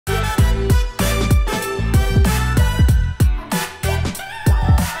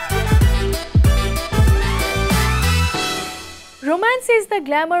Brilliance is the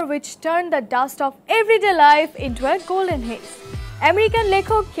glamour which turned the dust of everyday life into a golden haze. American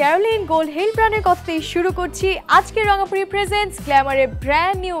লেখক Caroline গোল্ডহেলব্রানের কথাতেই শুরু করছি আজকের রঙাপুরি presents গ্ল্যামারের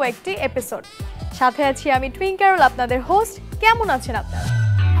brand new একটি episode. সাথে আছি আমি টুইন ক্যারল, আপনাদের হোস্ট। কেমন আছেন আপনারা?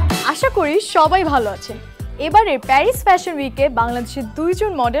 আশা করি সবাই ভালো আছেন। এবারে প্যারিস ফ্যাশন উইকে বাংলাদেশের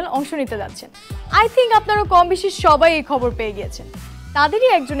দুইজন মডেল অংশ নিতে যাচ্ছেন। আই থিঙ্ক আপনারা কম বেশি সবাই এই খবর পেয়ে গিয়েছেন। তাদেরই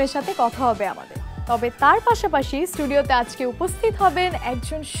একজনের সাথে কথা হবে আমাদের। তবে তার পাশাপাশি স্টুডিওতে আজকে উপস্থিত হবেন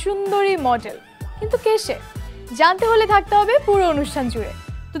একজন সুন্দরী মডেল। কিন্তু কে সে? জানতে হলে থাকতে হবে পুরো অনুষ্ঠান জুড়ে।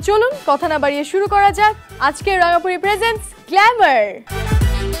 তো চলুন কথা না বাড়িয়ে শুরু করা যাক আজকের রঙাপুরি প্রেজেন্টস গ্ল্যামার।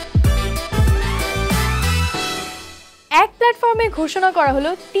 এক প্ল্যাটফর্মে ঘোষণা করা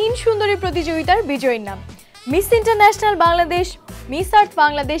হলো 3 সুন্দরী প্রতিযোগিতার বিজয়ীর নাম। Miss international Bangladesh, miss earth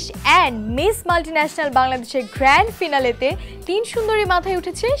Bangladesh and miss multinational বাংলাদেশের গ্র্যান্ড ফিনালেতে 3 সুন্দরী মাথায়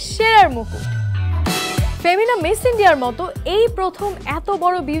উঠেছে সেরার মুকুট। ফেমিনা মিস ইন্ডিয়ার মতো এই প্রথম এত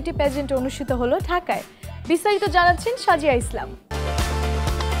বড় বিউটি প্যাজেন্ট অনুষ্ঠিত হলো ঢাকায়। বিস্তারিত জানাচ্ছেন সাজিয়া ইসলাম।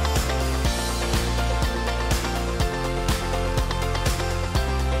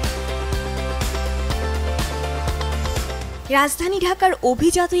 রাজধানী ঢাকার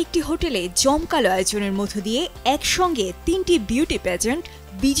অভিজাত একটি হোটেলে জমকালো আয়োজনের মধ্য দিয়ে একসঙ্গে 3টি বিউটি প্যাজেন্ট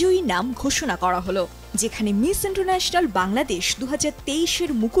বিজয়ীর নাম ঘোষণা করা হলো, যেখানে মিস ইন্টারন্যাশনাল বাংলাদেশ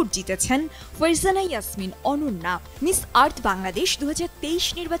 2023-এর মুকুট জিতেছেন ফারজানা ইয়াসমিন অনন্যা। মিস আর্থ বাংলাদেশ 2023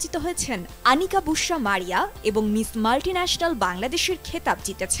 নির্বাচিত হয়েছেন আনিকা বুশরা মারিয়া এবং মিস মাল্টিন্যাশনাল বাংলাদেশের খেতাব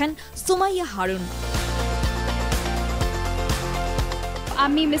জিতেছেন সুমাইয়া হারুন।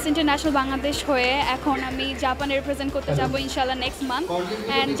 আমি মিস ইন্টারন্যাশনাল বাংলাদেশ হয়ে এখন আমি জাপানে রিপ্রেজেন্ট করতে যাব ইনশাআল্লাহ নেক্সট মান্থ।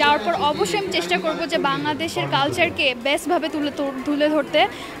 অ্যান্ড যাওয়ার পর অবশ্যই আমি চেষ্টা করব যে বাংলাদেশের কালচারকে বেস্টভাবে তুলে ধরতে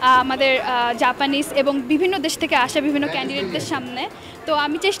আমাদের জাপানিজ এবং বিভিন্ন দেশ থেকে আসা বিভিন্ন ক্যান্ডিডেটদের সামনে। তো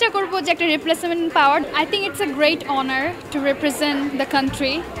আমি চেষ্টা করব যে একটা represent power. I think it's a great honour to represent the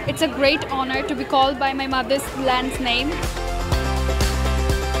country. It's a great honour to be called by my mother's lands name.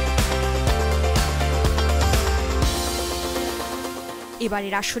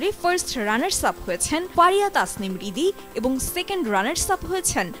 এবারের আসরে ফার্স্ট রানার্স আপ হয়েছেন ফারিয়া তাসনিম রিদি এবং সেকেন্ড রানার্স আপ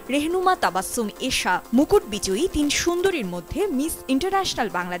হয়েছেন রেহনুমা তাবাসসুম এশা। মুকুট বিজয়ী 3 সুন্দরীর মধ্যে মিস ইন্টারন্যাশনাল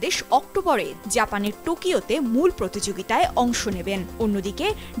বাংলাদেশ অক্টোবরে জাপানের টোকিওতে মূল প্রতিযোগিতায় অংশ নেবেন। অন্যদিকে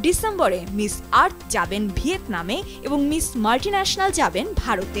ডিসেম্বরে মিস আর্থ যাবেন ভিয়েতনামে এবং মিস মাল্টিন্যাশনাল যাবেন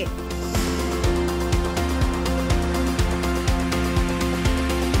ভারতে।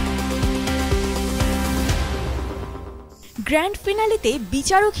 গ্র্যান্ড ফিনালেতে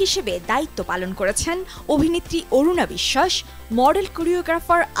বিচারক হিসেবে দায়িত্ব পালন করেছেন অভিনেত্রী অরুণা বিশ্বাস, মডেল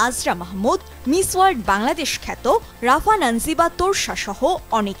কোরিওগ্রাফার আজরা মাহমুদ, মিস ওয়ার্ল্ড বাংলাদেশ খ্যাত রাফা নানজিবা তোরশা সহ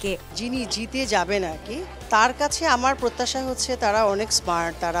অনেকে। যিনি জিতে যাবেন আর কি, তার কাছে আমার প্রত্যাশা হচ্ছে তারা অনেক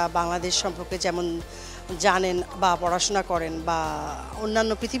স্মার্ট, তারা বাংলাদেশ সম্পর্কে যেমন জানেন বা পড়াশোনা করেন বা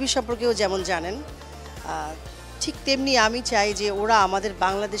অন্যান্য পৃথিবী সম্পর্কেও যেমন জানেন, ঠিক তেমনি আমি চাই যে ওরা আমাদের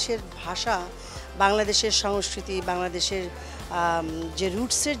বাংলাদেশের ভাষা, বাংলাদেশের সংস্কৃতি, বাংলাদেশের যে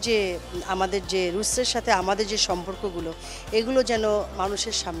রুটসের যে আমাদের যে রুটসের সাথে আমাদের যে সম্পর্কগুলো, এগুলো যেন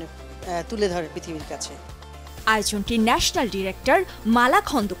মানুষের সামনে তুলে ধরে পৃথিবীর কাছে। আয়োজনটির ন্যাশনাল ডিরেক্টর মালা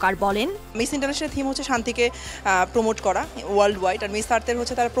খন্দকার বলেন, মিস ইন্টারন্যাশনাল থিম হচ্ছে শান্তিকে প্রমোট করা ওয়ার্ল্ড ওয়াইড, আর মিস আর্থের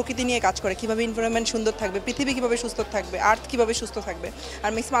হচ্ছে তারা প্রকৃতি নিয়ে কাজ করে, কীভাবে এনভায়রনমেন্ট সুন্দর থাকবে, পৃথিবী কীভাবে সুস্থ থাকবে, আর্থ কীভাবে সুস্থ থাকবে।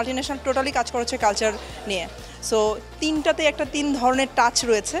 আর মিস মাল্টিন্যাশনাল টোটালি কাজ করা হচ্ছে কালচার নিয়ে। সো 3টাতে একটা 3 ধরনের টাচ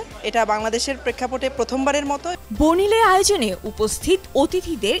রয়েছে। এটা বাংলাদেশের প্রেক্ষাপটে প্রথমবারের মতো। বনিলে আয়োজনে উপস্থিত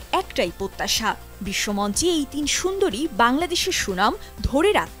অতিথিদের একটাই প্রত্যাশা, বিশ্বমঞ্চে এই 3 সুন্দরী বাংলাদেশের সুনাম ধরে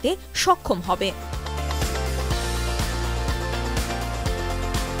রাখতে সক্ষম হবে।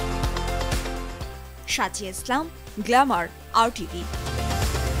 সাজিয়া ইসলাম, Glamour, RTV।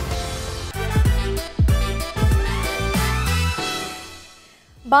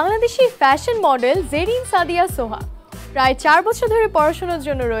 Bangladeshi fashion model Zerin Sadia সোহা প্রায় 4 বছর ধরে পড়াশোনার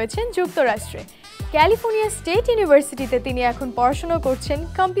জন্য রয়েছেন যুক্তরাষ্ট্রে। ক্যালিফোর্নিয়া স্টেট ইউনিভার্সিটিতে তিনি এখন পড়াশোনা করছেন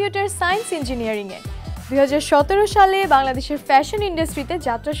কম্পিউটার সায়েন্স ইঞ্জিনিয়ারিংয়ে। 2017 সালে বাংলাদেশের ফ্যাশন ইন্ডাস্ট্রিতে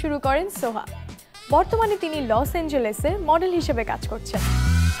যাত্রা শুরু করেন সোহা। বর্তমানে তিনি লস অ্যাঞ্জেলেসে মডেল হিসেবে কাজ করছেন।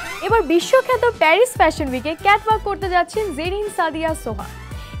 এবার বিশ্বখ্যাত প্যারিস ফ্যাশন উইকে ক্যাটওয়াক করতে যাচ্ছেন জেরিন সাদিয়া সোহা।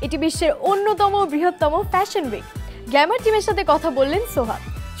 এটি বিশ্বের অন্যতম বৃহত্তম ফ্যাশন উইক। গ্ল্যামার টিমের সাথে কথা বললেন সোহা।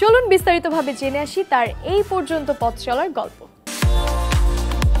 চলুন বিস্তারিতভাবে জেনে আসি তার এই পর্যন্ত পথ চলার গল্প।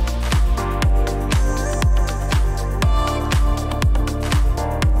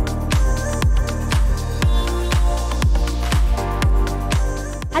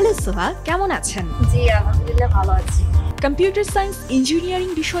 হ্যালো সোহা, কেমন আছেন? জি আলহামদুলিল্লাহ ভালো আছি। কম্পিউটার সায়েন্স ইঞ্জিনিয়ারিং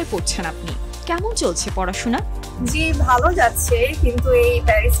বিষয়ে পড়ছেন আপনি, কেমন চলছে পড়াশোনা? জি ভালো যাচ্ছে, কিন্তু এই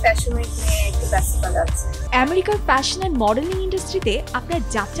প্যারিস ফ্যাশন উইক নিয়ে একটু ব্যস্ততা যাচ্ছে। আমেরিকার ফ্যাশন অ্যান্ড মডেলিং ইন্ডাস্ট্রিতে আপনার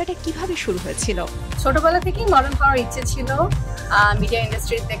যাত্রাটা কিভাবে শুরু হয়েছিল? ছোটবেলা থেকেই মডেল করার ইচ্ছে ছিল, মিডিয়া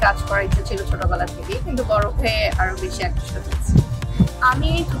ইন্ডাস্ট্রিতে কাজ করার ইচ্ছে ছিল ছোটবেলা থেকেই, কিন্তু বড় হয়ে আরো বেশি আকৃষ্ট হয়েছি। আমি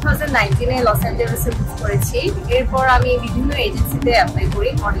 2019-এ লস অ্যাঞ্জেলেসে মুভ করেছি। এরপর আমি বিভিন্ন এজেন্সিতে অ্যাপ্লাই করি,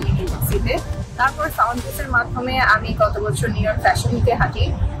 মডেলিং এজেন্সিতে। তারপর সাউন্ড বুসের মাধ্যমে আমি গত বছর নিউ ইয়র্ক ফ্যাশন উইকে হাঁটি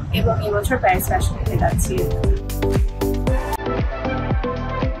এবং এবছর প্যারিস ফ্যাশন উইকে যাচ্ছি।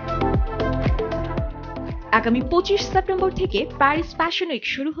 আগামী 25 সেপ্টেম্বর থেকে প্যারিস ফ্যাশন উইক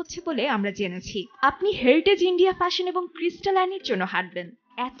শুরু হচ্ছে বলে আমরা জেনেছি। আপনি হেরিটেজ ইন্ডিয়া ফ্যাশন এবং ক্রিস্টাল লাইনের জন্য হাঁটবেন।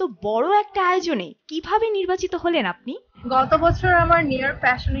 এত বড় একটা আয়োজনে কিভাবে নির্বাচিত হলেন আপনি? গত বছর আমার নিউ ইয়র্ক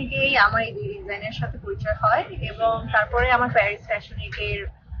ফ্যাশন উইকেই আমার এই দুই ডিজাইনের সাথে পরিচয় হয় এবং তারপরে আমার প্যারিস ফ্যাশন উইকের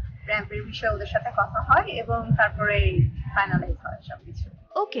র্যাম্পের বিষয়ে ওদের সাথে কথা হয় এবং তারপরে ফাইনালাইজ হয় সবকিছু।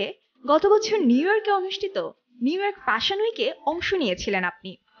 ওকে, গত বছর নিউ ইয়র্কে অনুষ্ঠিত নিউ ইয়র্ক ফ্যাশন উইকে অংশ নিয়েছিলেন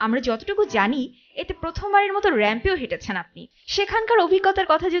আপনি। আমরা যতটুকু জানি এতে প্রথমবারের মতো র্যাম্পেও হেঁটেছেন আপনি। সেখানকার অভিজ্ঞতার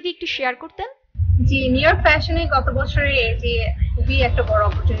কথা যদি একটু শেয়ার করতেন। জি, নিউ ইয়র্ক ফ্যাশন উইক গত বছরে এটি খুবই একটা বড়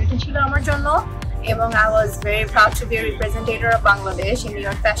অপরচুনিটি ছিল আমার জন্য এবং I was very proud to be a representative of Bangladesh in new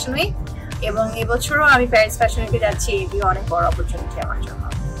York fashion week এবং এবছরও আমি প্যারিস ফ্যাশন উইকে যাচ্ছি। এটি অনেক বড় অপরচুনিটি আমার জন্য।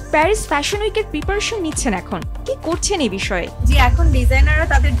 প্যারিস ফ্যাশন উইকের প্রিপারেশন নিচ্ছেন এখন, কি করছেন এই বিষয়ে? জি, এখন ডিজাইনাররা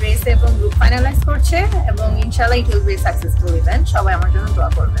তাদের ড্রেস এবং লুক ফাইনালাইজ করছে এবং ইনশাআল্লাহ it will be a successful event. সবাই আমার জন্য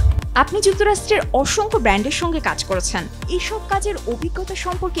দোয়া করবেন। আপনি যুক্তরাষ্ট্রের অসংখ্য ব্র্যান্ডের সঙ্গে কাজ করেছেন, এইসব কাজের অভিজ্ঞতা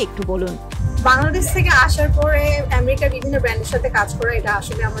সম্পর্কে একটু বলুন। বাংলাদেশ থেকে আসার পরে আমেরিকার বিভিন্ন ব্র্যান্ডের সাথে কাজ করা এটা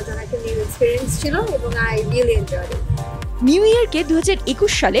আসলে আমার জন্য একটা নিউ এক্সপেরিয়েন্স ছিল এবং I really enjoyed it. New ইয়র্কে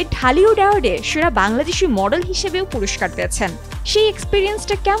 2021 সালে ঢালিউড অ্যাওয়ার্ডে সেরা বাংলাদেশি মডেল হিসেবেও পুরস্কার পেয়েছেন। সেই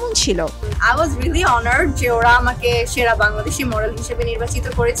এক্সপেরিয়েন্সটা কেমন ছিল? আই ওয়াজ রিয়েলি অনার্ড যে ওরা আমাকে সেরা বাংলাদেশি মডেল হিসেবে নির্বাচিত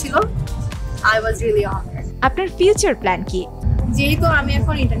করেছিল। I was really honoured. আপনার ফিউচার প্ল্যান কি? যেহেতু আমি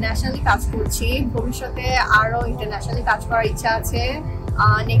এখন ইন্টারন্যাশনালি কাজ করছি, ভবিষ্যতে আরো ইন্টারন্যাশনালি কাজ করার ইচ্ছা আছে।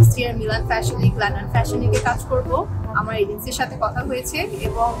 Next year Milan fashion week, London fashion উইকে কাজ করব। আমার এজেন্সির সাথে কথা হয়েছে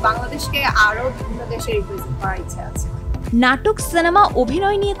এবং বাংলাদেশকে আরো বিভিন্ন দেশে রিপ্রেজেন্ট করার ইচ্ছা আছে। নাটক, সিনেমা,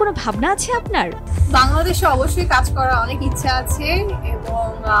 অভিনয় নিয়ে কোনো ভাবনা আছে আপনার? বাংলাদেশে অবশ্যই কাজ করার অনেক ইচ্ছা আছে এবং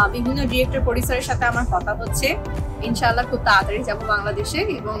বিভিন্ন ডিরেক্টর প্রডিউসারের সাথে আমার কথা হচ্ছে। ইনশাআল্লাহ খুব তাড়াতাড়ি যাব বাংলাদেশে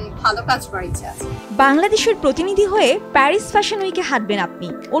এবং ভালো কাজ করার ইচ্ছা আছে। বাংলাদেশের প্রতিনিধি হয়ে প্যারিস ফ্যাশন উইকে হাঁটবেন আপনি,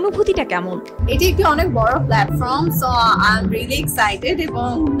 অনুভূতিটা কেমন? এটি একটি অনেক বড় platform, so I am really excited এবং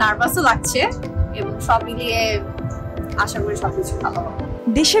নার্ভাসও লাগছে এবং সব মিলিয়ে আশা করি সবকিছু ভালো হবে।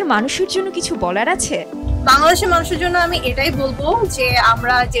 দেশের মানুষের জন্য কিছু বলার আছে? বাংলাদেশের মানুষের জন্য আমি এটাই বলবো যে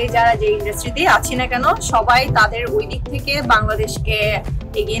আমরা যারা যে ইন্ডাস্ট্রিতে আছি না কেন, সবাই তাদের ওই দিক থেকে বাংলাদেশকে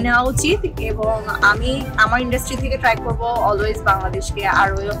এগিয়ে নেওয়া উচিত এবং আমি আমার ইন্ডাস্ট্রি থেকে ট্রাই করবো অলওয়েজ বাংলাদেশকে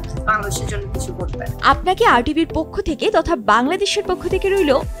আরো বাংলাদেশের জন্য কিছু করতে। আপনাকে আরটিভির পক্ষ থেকে তথা বাংলাদেশের পক্ষ থেকে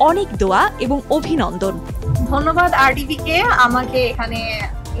রইল অনেক দোয়া এবং অভিনন্দন। ধন্যবাদ RTV কে আমাকে এখানে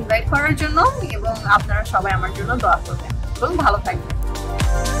ইনভাইট করার জন্য এবং আপনারা সবাই আমার জন্য দোয়া করবেন এবং ভালো থাকবেন।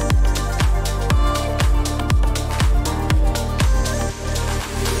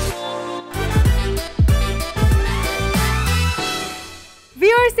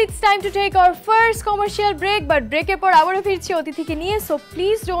 Viewers, it's time to take our first commercial break, but break এর পর আবারও ফিরছি অতিথিকে নিয়ে, so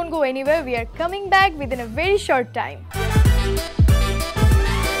please don't go anywhere. We are coming back within a very short time.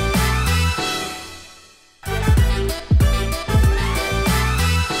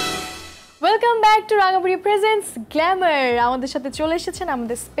 Welcome back to Rangapuri Presents GLAMR. আমাদের সাথে চলে এসেছেন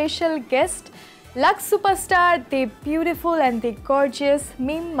আমাদের special guest, lux superstar, the beautiful and the gorgeous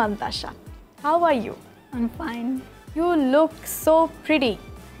Mim Mantasha. How are you? I'm fine. You look so pretty.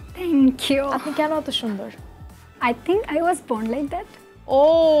 Thank you. আপনি কেন এত সুন্দর? I think I was born like that.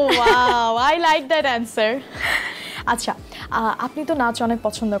 Oh wow, I like that answer. আচ্ছা, আপনি তো নাচ অনেক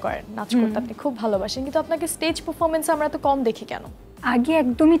পছন্দ করেন, নাচ করতে আপনি খুব ভালোবাসেন, কিন্তু আপনাকে স্টেজ পারফরম্যান্স আমরা তো কম দেখি কেন? আগে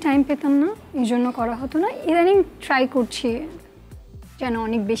একদমই টাইম পেতাম না, এই জন্য করা হতো না। ইদানিং ট্রাই করছি যেন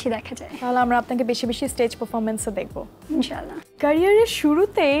অনেক বেশি দেখা যায়। তাহলে আমরা আপনাকে বেশি বেশি স্টেজ পারফরম্যান্সও দেখব ইনশাআল্লাহ। ক্যারিয়ারের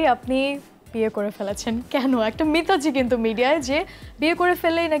শুরুতেই আপনি বিয়ে করে ফেলেছেন কেন? একটা মিথ আছে কিন্তু মিডিয়ায় যে বিয়ে করে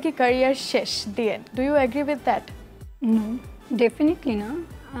ফেললেই নাকি ক্যারিয়ার শেষ, দিয়ে do you agree with that? No, definitely না।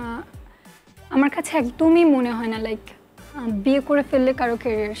 আমার কাছে একদমই মনে হয় না লাইক বিয়ে করে ফেললে কারো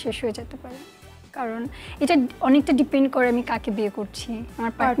ক্যারিয়ার শেষ হয়ে যেতে পারে, কারণ এটা অনেকটা ডিপেন্ড করে আমি কাকে বিয়ে করছি,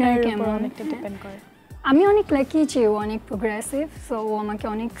 আমার পার্টনার কেমন, অনেকটা ডিপেন্ড করে। আমি অনেক লাকি যে ও অনেক প্রোগ্রেসিভ, সো ও আমাকে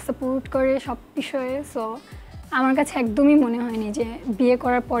অনেক সাপোর্ট করে সব বিষয়ে। সো আমার কাছে একদমই মনে হয়নি যে বিয়ে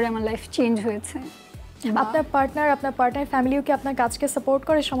করার পরে আমার লাইফ চেঞ্জ হয়েছে। আপনার পার্টনার ফ্যামিলিও কি আপনার কাজকে সাপোর্ট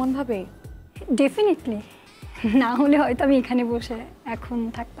করে সমানভাবে? ডেফিনেটলি। না হলে হয়তো আমি এখানে বসে এখন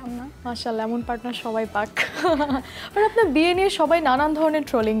থাকতাম না। মাশাআল্লাহ, এমন পার্টনার সবাই পাক। আর আপনার বিয়ে নিয়ে সবাই নানান ধরনের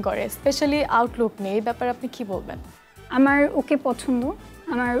ট্রোলিং করে, স্পেশালি আউটলুক নিয়ে, এই ব্যাপারে আপনি কি বলবেন? আমার ওকে পছন্দ,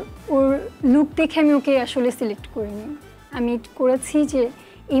 আমার ওর লুক দেখে আমি ওকে আসলে সিলেক্ট করিনি। আমি করেছি যে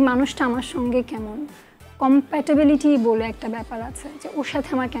এই মানুষটা আমার সঙ্গে কেমন, কম্প্যাটেবিলিটি বলে একটা ব্যাপার আছে যে ওর সাথে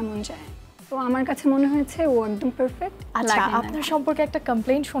আমার কেমন যায়। তো আমার কাছে মনে হয়েছে ও একদম পারফেক্ট। আচ্ছা, আপনার সম্পর্কে একটা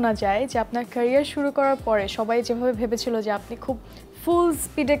কমপ্লেইন শোনা যায় যে আপনার ক্যারিয়ার শুরু করার পরে সবাই যেভাবে ভেবেছিল যে আপনি খুব ফুল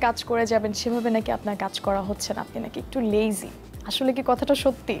স্পিডে কাজ করে যাবেন, সেভাবে নাকি আপনার কাজ করা হচ্ছে না, আপনি নাকি একটু লেজি। আসলে কি কথাটা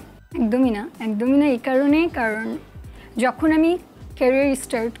সত্যি? একদমই না, একদমই না। এই কারণ যখন আমি ক্যারিয়ার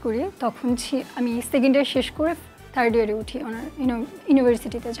স্টার্ট করি তখন আমি সেকেন্ড ইয়ার শেষ করে থার্ড ইয়ারে উঠি ওনার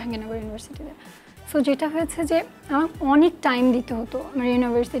ইউনিভার্সিটিতে, জাহাঙ্গীরনগর ইউনিভার্সিটিতে। সো যেটা হয়েছে যে আমার অনেক টাইম দিতে হতো আমার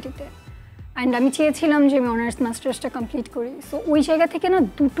ইউনিভার্সিটিতে, অ্যান্ড আমি চেয়েছিলাম যে আমি অনার্স মাস্টার্সটা কমপ্লিট করি। সো ওই জায়গা থেকে না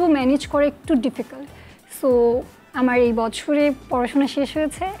দুটো ম্যানেজ করা একটু ডিফিকাল্ট। সো আমার এই বছরে পড়াশোনা শেষ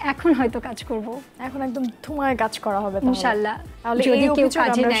হয়েছে, এখন হয়তো কাজ করব। এখন একদম ধুমায় কাজ করা হবে ইনশাআল্লাহ, যদি কেউ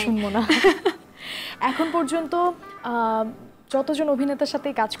কাজে নেয়। শুনবো না। এখন পর্যন্ত যতজন অভিনেতার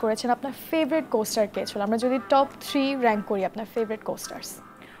সাথেই কাজ করেছেন, আপনার ফেভারিট কোস্টার কে ছিল? আমরা যদি টপ 3 র্যাঙ্ক করি আপনার ফেভারিট কোস্টার্স।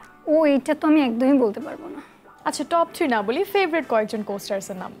 এটা তো আমি একদমই বলতে পারবো না। আচ্ছা, টপ 3 না বলি, ফেভারিট কয়েকজন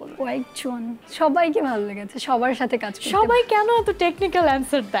কোস্টার্সের নাম বলুন। কয়েকজন, সবাইকে ভালো লেগেছে, সবার সাথে কাজ করতে। সবাই কেন এত টেকনিক্যাল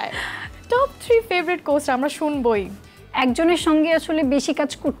অ্যানসার দেয়? টপ 3 ফেভারিট কোস্টার আমরা শুনবই। একজনের সঙ্গে আসলে বেশি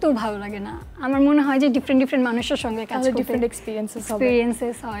কাজ করতেও ভালো লাগে না। আমার মনে হয় যে ডিফারেন্ট মানুষের সঙ্গে কাজ করতে ডিফারেন্ট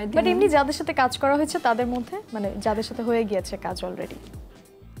এক্সপেরিয়েন্সেস হয়। বাট এমনি যাদের সাথে কাজ করা হয়েছে তাদের মধ্যে, মানে যাদের সাথে হয়ে গিয়েছে কাজ অলরেডি,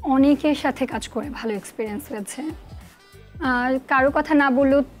 অনেকের সাথে কাজ করে ভালো এক্সপিরিয়েন্স হয়েছে। আর কারো কথা না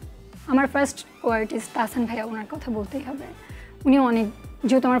বললেও আমার ফার্স্ট আর্টিস্ট তাহসান ভাইয়া, ওনার কথা বলতেই হবে। উনি অনেক,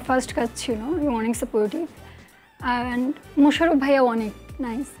 যেহেতু আমার ফার্স্ট কাজ ছিল, উনি অনেক সাপোর্টিভ। অ্যান্ড মোশারফ ভাইয়া অনেক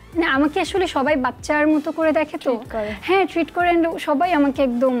নাইস। মানে আমাকে আসলে সবাই বাচ্চার মতো করে দেখে, তো হ্যাঁ ট্রিট করে, সবাই আমাকে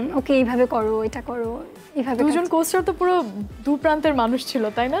একদম ওকে এইভাবে করো, এটা করো, এইভাবে। দুজন কোস্টার তো পুরো দু প্রান্তের মানুষ ছিল,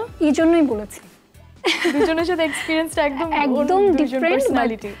 তাই না? এই জন্যই বলেছি দুজনের সাথে এক্সপেরিয়েন্সটা একদম ডিফারেন্ট,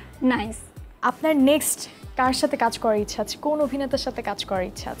 পার্সোনালিটি নাইস। আপনার নেক্সট কার সাথে কাজ করার ইচ্ছা আছে? কোন অভিনেতার সাথে কাজ করার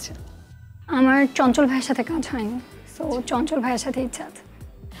ইচ্ছা আছে? আমার চঞ্চল ভাইয়ের সাথে কাজ হয়নি, সো চঞ্চল ভাইয়ের সাথে ইচ্ছা আছে।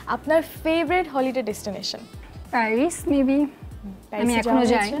 আপনার favourite holiday destination? Paris maybe. আমি এখনো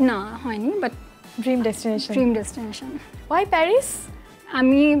যাই না, হয়নি, but dream destination. Y Paris?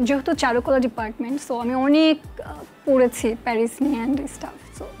 আমি যেহেতু চারুকলা ডিপার্টমেন্ট, সো আমি অনেক পড়েছি প্যারিস নিয়ে অ্যান্ড স্টাফ।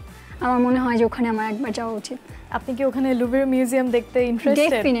 সো আমার মনে হয় যে ওখানে আমার একবার যাওয়া উচিত। আপনি কি ওখানে লুভ্রে মিউজিয়াম দেখতে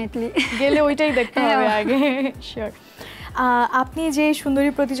ইন্টারেস্টেড? ডেফিনেটলি, গেলে ওইটাই দেখতে হবে আগে। শিওর। আপনি যে সুন্দরী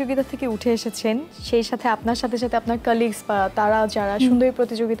প্রতিযোগিতা থেকে উঠে এসেছেন, সেই সাথে আপনার সাথে সাথে আপনার কলিগস বা তারা যারা সুন্দরী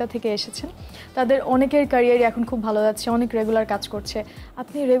প্রতিযোগিতা থেকে এসেছেন, তাদের অনেকের ক্যারিয়ারই এখন খুব ভালো যাচ্ছে, অনেক রেগুলার কাজ করছে।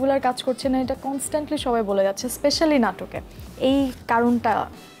 আপনি রেগুলার কাজ করছেন না, এটা কনস্ট্যান্টলি সবাই বলে যাচ্ছে, স্পেশালি নাটকে। এই কারণটা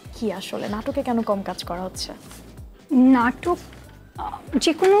কি আসলে? নাটকে কেন কম কাজ করা হচ্ছে? নাটক,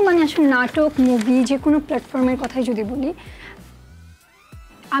 যে কোনো মানে আসলে নাটক, মুভি, যে কোনো প্ল্যাটফর্মের কথাই যদি বলি,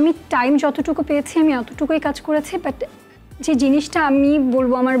 আমি টাইম যতটুকু পেয়েছি আমি অতটুকুই কাজ করেছি। বাট যে জিনিসটা আমি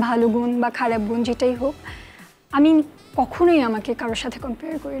বলবো আমার ভালো গুণ বা খারাপ গুণ যেটাই হোক, আমি কখনোই আমাকে কারোর সাথে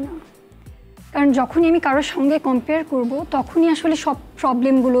কম্পেয়ার করি না। কারণ যখনই আমি কারোর সঙ্গে কম্পেয়ার করব, তখনই আসলে সব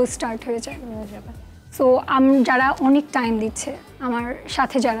প্রবলেমগুলো স্টার্ট হয়ে যাবে। সো যারা অনেক টাইম দিচ্ছে, আমার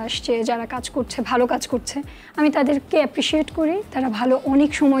সাথে যারা আসছে, যারা কাজ করছে, ভালো কাজ করছে, আমি তাদেরকে অ্যাপ্রিসিয়েট করি। তারা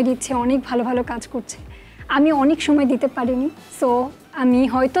অনেক সময় দিচ্ছে, অনেক ভালো ভালো কাজ করছে। আমি অনেক সময় দিতে পারিনি, সো আমি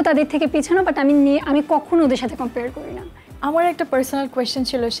হয়তো তাদের থেকে পিছানো, বাট আমি কখনো ওদের সাথে কম্পেয়ার করি না। আমার একটা পার্সোনাল কোয়েশ্চেন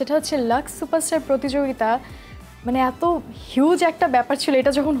ছিল, সেটা হচ্ছে লাক্স সুপারস্টার প্রতিযোগিতা মানে এত হিউজ একটা ব্যাপার ছিল,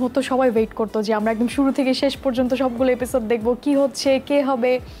 এটা যখন হতো সবাই ওয়েট করতো যে আমরা একদম শুরু থেকে শেষ পর্যন্ত সবগুলো এপিসোড দেখবো, কি হচ্ছে, কে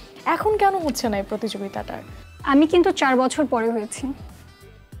হবে। এখন কেন হচ্ছে না এই প্রতিযোগিতাটার? আমি কিন্তু 4 বছর পরে হয়েছি,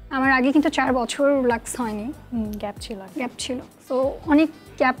 আমার আগে কিন্তু 4 বছর লাক্স হয়নি, গ্যাপ ছিল। সো অনেক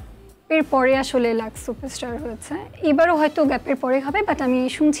গ্যাপের পরে আসলে লাক্স সুপারস্টার হয়েছে। এবারও হয়তো গ্যাপের পরে হবে, বাট আমি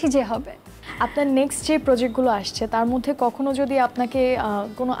শুনছি যে হবে। আপনার নেক্সট যে প্রজেক্টগুলো আসছে তার মধ্যে কখনো যদি আপনাকে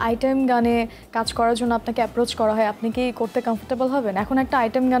কোনো আইটেম গানে কাজ করার জন্য আপনাকে অ্যাপ্রোচ করা হয়, আপনি কি করতে কমফোর্টেবল হবেন? এখন একটা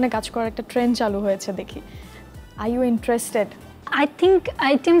আইটেম গানে কাজ করার একটা ট্রেন্ড চালু হয়েছে দেখি, are you interested? I think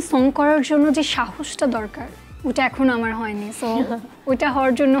item song করার জন্য যে সাহসটা দরকার, ওটা এখন আমার হয়নি। সো ওটা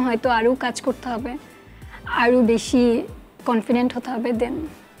হওয়ার জন্য হয়তো আরও কাজ করতে হবে, আরও বেশি কনফিডেন্ট হতে হবে, দেন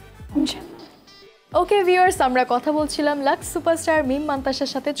ইনশাআল্লাহ। ওকে ভিউয়ার্স, আমরা কথা বলছিলাম লাক্স সুপারস্টার মিম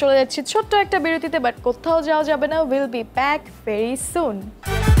মান্তাসার সাথে। চলে যাচ্ছি ছোট্ট একটা বিরতিতে, বাট কোথাও যাওয়া যাবে না, will be back very soon.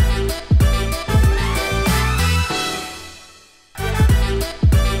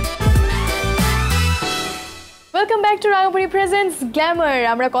 Welcome back to রাঙাপুরি presents Glamour.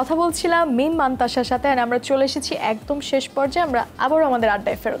 আমরা কথা বলছিলাম মিম মান্তাশার সাথে, আর আমরা চলে এসেছি একদম শেষ পর্যায়ে। আমরা আবারও আমাদের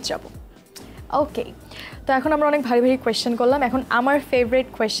আড্ডায় ফেরত যাব। ওকে, তো এখন আমরা অনেক ভারী ভারী কোয়েশ্চেন করলাম। এখন আমার ফেভারিট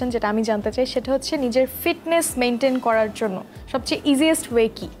কোয়েশ্চেন যেটা আমি জানতে চাই সেটা হচ্ছে নিজের ফিটনেস মেনটেন করার জন্য সবচেয়ে ইজিয়েস্ট ওয়ে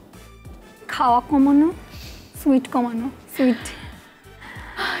কি? খাওয়া কমানো, সুইট কমানো। সুইট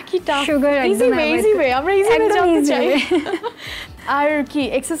কি টাফ, সুগার ইজি ওয়ে আমরা ইজি ওয়ে জানতে চাই। আর কি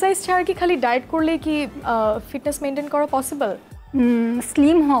এক্সারসাইজ ছাড়া কি খালি ডায়েট করলে কি ফিটনেস মেনটেন করা পসিবল?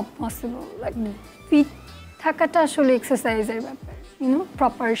 স্লিম হওয়া পসিবল, ফিট থাকাটা আসলে এক্সারসাইজের ব্যাপার,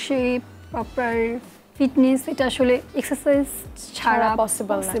 প্রপার শেপ, প্রপার ফিটনেস, এটা আসলে এক্সারসাইজ ছাড়া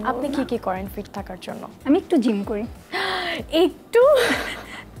পসিবল না। আপনি কি কি করেন ফিট থাকার জন্য? আমি একটু জিম করি। একটু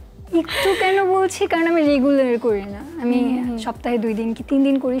একটু কেন বলছি, কারণ আমি রেগুলার করি না, আমি সপ্তাহে 2 দিন কি 3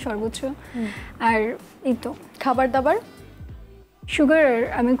 দিন করি সর্বোচ্চ। আর এই তো খাবার দাবার, সুগার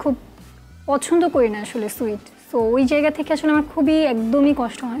আমি খুব পছন্দ করি না আসলে, সুইট। সো ওই জায়গা থেকে আসলে আমার খুবই একদমই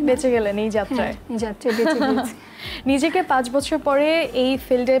কষ্ট হয়। বেঁচে গেলেন এই যাত্রায়। এই যাত্রায় বেঁচে গেছি। নিজেকে 5 বছর পরে এই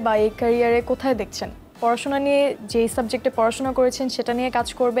ফিল্ডে বা এই ক্যারিয়ারে কোথায় দেখছেন? পড়াশোনা নিয়ে, যেই সাবজেক্টে পড়াশোনা করেছেন সেটা নিয়ে কাজ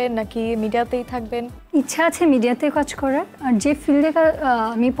করবেন নাকি মিডিয়াতেই থাকবেন? ইচ্ছা আছে মিডিয়াতে কাজ করার, আর যে ফিল্ডে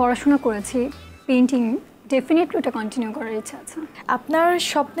আমি পড়াশোনা করেছি পেইন্টিং, ডেফিনেটলি ওটা কন্টিনিউ করার ইচ্ছা আছে। আপনার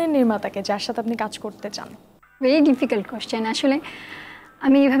স্বপ্নের নির্মাতাকে যার সাথে আপনি কাজ করতে চান? Very difficult question. আসলে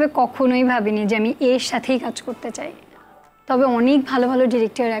আমি এভাবে কখনোই ভাবিনি যে আমি এর সাথেই কাজ করতে চাই। তবে অনেক ভালো ভালো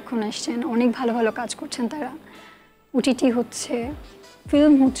ডিরেক্টর এখন আসছেন, অনেক ভালো ভালো কাজ করছেন তারা। ওটিটি হচ্ছে,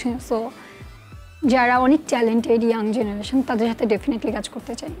 ফিল্ম হচ্ছে, সো যারা অনেক ট্যালেন্টেড ইয়াং জেনারেশন তাদের সাথে ডেফিনেটলি কাজ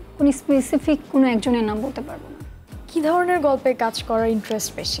করতে চাই। কোনো স্পেসিফিক কোনো একজনের নাম বলতে পারবো না। কী ধরনের গল্পে কাজ করার ইন্টারেস্ট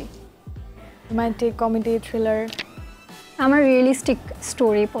বেশি? Romantic, comedy, thriller? আমার রিয়েলিস্টিক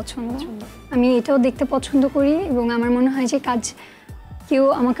স্টোরি পছন্দ, আমি এটাও দেখতে পছন্দ করি। এবং আমার মনে হয় যে কাজ কেউ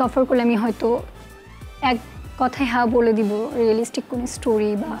আমাকে অফার করলে আমি হয়তো এক কথায় হ্যাঁ বলে দিব, রিয়েলিস্টিক কোনো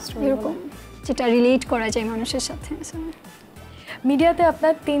স্টোরি বা এরকম যেটা রিলেট করা যায় মানুষের সাথে। মিডিয়াতে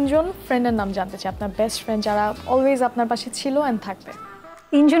আপনার 3 জন ফ্রেন্ডের নাম জানতে চাই, আপনার বেস্ট ফ্রেন্ড যারা অলওয়েজ আপনার পাশে ছিল অ্যান্ড থাকবে।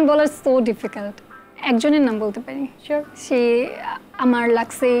 3 জন বলা সো ডিফিকাল্ট, একজনের নাম বলতে পারি। শিওর? সে আমার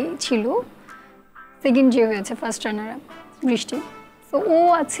লাক্সে ছিল, সেকেন্ড যে হয়েছে ফার্স্ট রানার আপ, বৃষ্টি। তো ও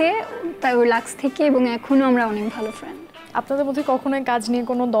আছে তাই ওই লাক্স থেকে, এবং এখনও আমরা অনেক ভালো ফ্রেন্ড। আপনাদের মধ্যে কখনোই কাজ নিয়ে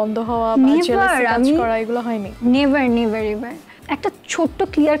কোনো দ্বন্দ্ব হওয়া বা জেলাসি কাজ করা এগুলো হয়নি? Never never ever. একটা ছোট্ট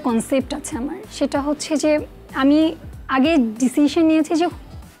ক্লিয়ার কনসেপ্ট আছে আমার, সেটা হচ্ছে যে আমি আগে ডিসিশন নিয়েছি যে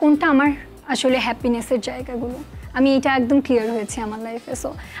কোনটা আমার আসলে হ্যাপিনেসের জায়গাগুলো, আমি এটা একদম ক্লিয়ার হয়েছে আমার লাইফে। সো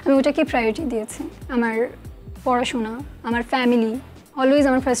আমি ওটাকে প্রায়োরিটি দিয়েছি। আমার পড়াশোনা, আমার ফ্যামিলি অলওয়েজ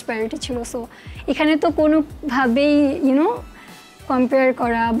আমার ফার্স্ট প্রায়োরিটি ছিল। সো এখানে তো কোনোভাবেই কম্পেয়ার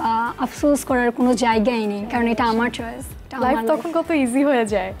করা বা আফসোস করার কোনো জায়গাই নেই, কারণ এটা আমার চয়েস। লাইফ তখন কত ইজি হয়ে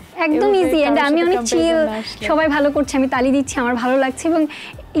যায়, একদম ইজি। এন্ড আমি অনেক চিল, সবাই ভালো করছে, আমি তালি দিচ্ছি, আমার ভালো লাগছে। এবং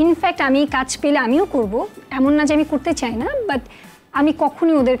ইনফ্যাক্ট আমি কাজ পেলে আমিও করব, এমন না যে আমি করতে চাই না, বাট আমি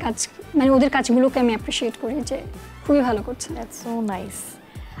কখনোই ওদের কাজ, মানে ওদের কাজগুলোকে আমি অ্যাপ্রিসিয়েট করি যে খুবই ভালো করছে। That's so nice.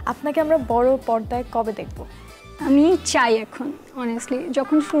 আপনাকে আমরা বড় পর্দায় কবে দেখব? আমি চাই এখন অনেস্টলি,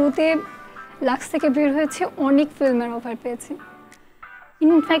 যখন শুরুতে লাক্স থেকে বের হয়েছে অনেক ফিল্মের অফার পেয়েছি,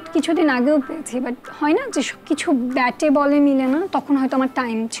 ইনফ্যাক্ট কিছুদিন আগেও পেয়েছি, বাট হয় না যে কিছু ব্যাটে বলে মিলে না, তখন হয়তো আমার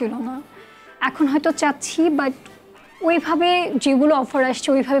টাইম ছিল না। এখন হয়তো চাচ্ছি, বাট ওইভাবে যেগুলো অফার আসছে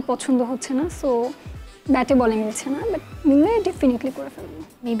ওইভাবে পছন্দ হচ্ছে না, সো ব্যাটে বলে মিলছে না, বাট মিললে ডেফিনেটলি করে ফেলবো।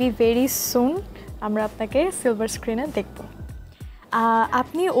 মেবি ভেরি সুন আমরা আপনাকে সিলভার স্ক্রিনে দেখব।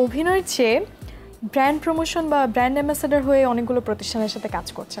 আপনি অভিনয়ের চেয়ে ব্র্যান্ড প্রমোশন বা ব্র্যান্ড অ্যাম্বাসেডর হয়ে অনেকগুলো প্রতিষ্ঠানের সাথে কাজ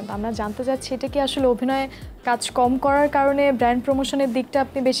করছেন, তো আমরা জানতে চাচ্ছি এটা কি আসলে অভিনয়ে কাজ কম করার কারণে ব্র্যান্ড প্রমোশনের দিকটা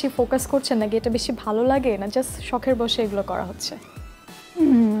আপনি বেশি ফোকাস করছেন, নাকি এটা বেশি ভালো লাগে, না জাস্ট শখের বসে এগুলো করা হচ্ছে?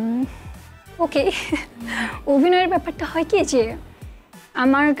 ওকে, অভিনয়ের ব্যাপারটা হয় কি যে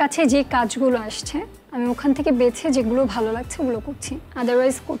আমার কাছে যে কাজগুলো আসছে আমি ওখান থেকে বেছে যেগুলো ভালো লাগছে ওগুলো করছি,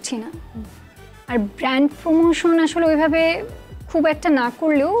 আদারওয়াইজ করছি না। আর ব্র্যান্ড প্রমোশন আসলে ওইভাবে খুব একটা না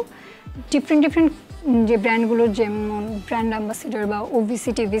করলেও ডিফারেন্ট যে ব্র্যান্ডগুলোর, যেমন ব্র্যান্ড অ্যাম্বাসেডর বা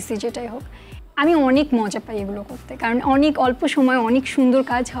ওভিসি টিভিসি যেটাই হোক, আমি অনেক মজা পাই এগুলো করতে, কারণ অনেক অল্প সময় অনেক সুন্দর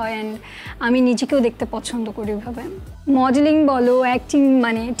কাজ হয়। অ্যান্ড আমি নিজেকেও দেখতে পছন্দ করি ওইভাবে। মডেলিং বলো, অ্যাক্টিং,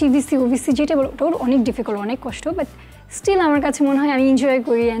 মানে টিভিসি ওভিসি যেটা বলো, ওটাও অনেক ডিফিকাল্ট, অনেক কষ্ট, বাট স্টিল আমার কাছে মনে হয় আমি এনজয়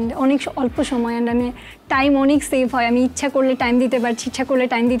করি। অ্যান্ড অনেক অল্প সময়, অ্যান্ড আমি টাইম অনেক সেভ হয়, আমি ইচ্ছা করলে টাইম দিতে পারছি, ইচ্ছা করলে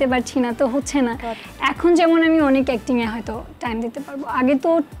টাইম দিতে পারছি না, তো হচ্ছে না। এখন যেমন আমি অনেক অ্যাক্টিংয়ে হয়তো টাইম দিতে পারবো, আগে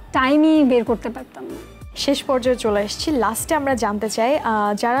তো টাইমই বের করতে পারতাম না। শেষ পর্যায়ে চলে এসেছি, লাস্টে আমরা জানতে চাই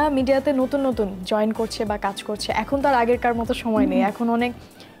যারা মিডিয়াতে নতুন জয়েন করছে বা কাজ করছে, এখন তার আগেরকার মতো সময় নেই, এখন অনেক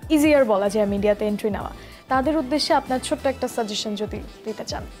ইজিয়ার বলা যায় মিডিয়াতে এন্ট্রি নেওয়া, তাদের উদ্দেশ্যে আপনার ছোট্ট একটা সাজেশন যদি দিতে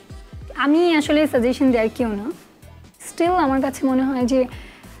চান। আমি আসলে সাজেশন দেওয়ার কেউ না, স্টিল আমার কাছে মনে হয় যে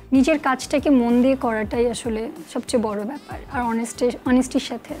নিজের কাজটাকে মন দিয়ে করাটাই আসলে সবচেয়ে বড় ব্যাপার, আর অনেস্টির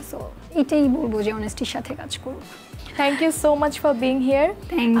সাথে। সো এটাই বলবো যে অনেস্টির সাথে কাজ করুক। Thank you so much for being here.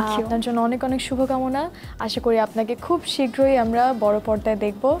 Thank you. আপনার জন্য অনেক অনেক শুভকামনা। আশা করি আপনাকে খুব শীঘ্রই আমরা বড় পর্দায়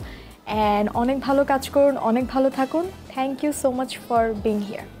দেখব। অ্যান্ড অনেক ভালো কাজ করুন, অনেক ভালো থাকুন। Thank you so much for being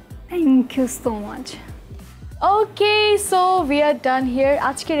here. Thank you so much. Okay, so we are done here.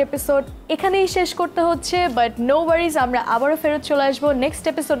 আজকের এপিসোড এখানেই শেষ করতে হচ্ছে, বাট নো ওয়ারিজ, আমরা আবারও ফেরত চলে আসবো নেক্সট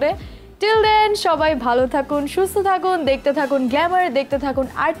এপিসোডে। টিল দেন সবাই ভালো থাকুন, সুস্থ থাকুন, দেখতে থাকুন গ্ল্যামার, দেখতে থাকুন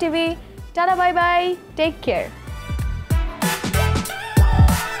RTV। Tata, bye bye, take care.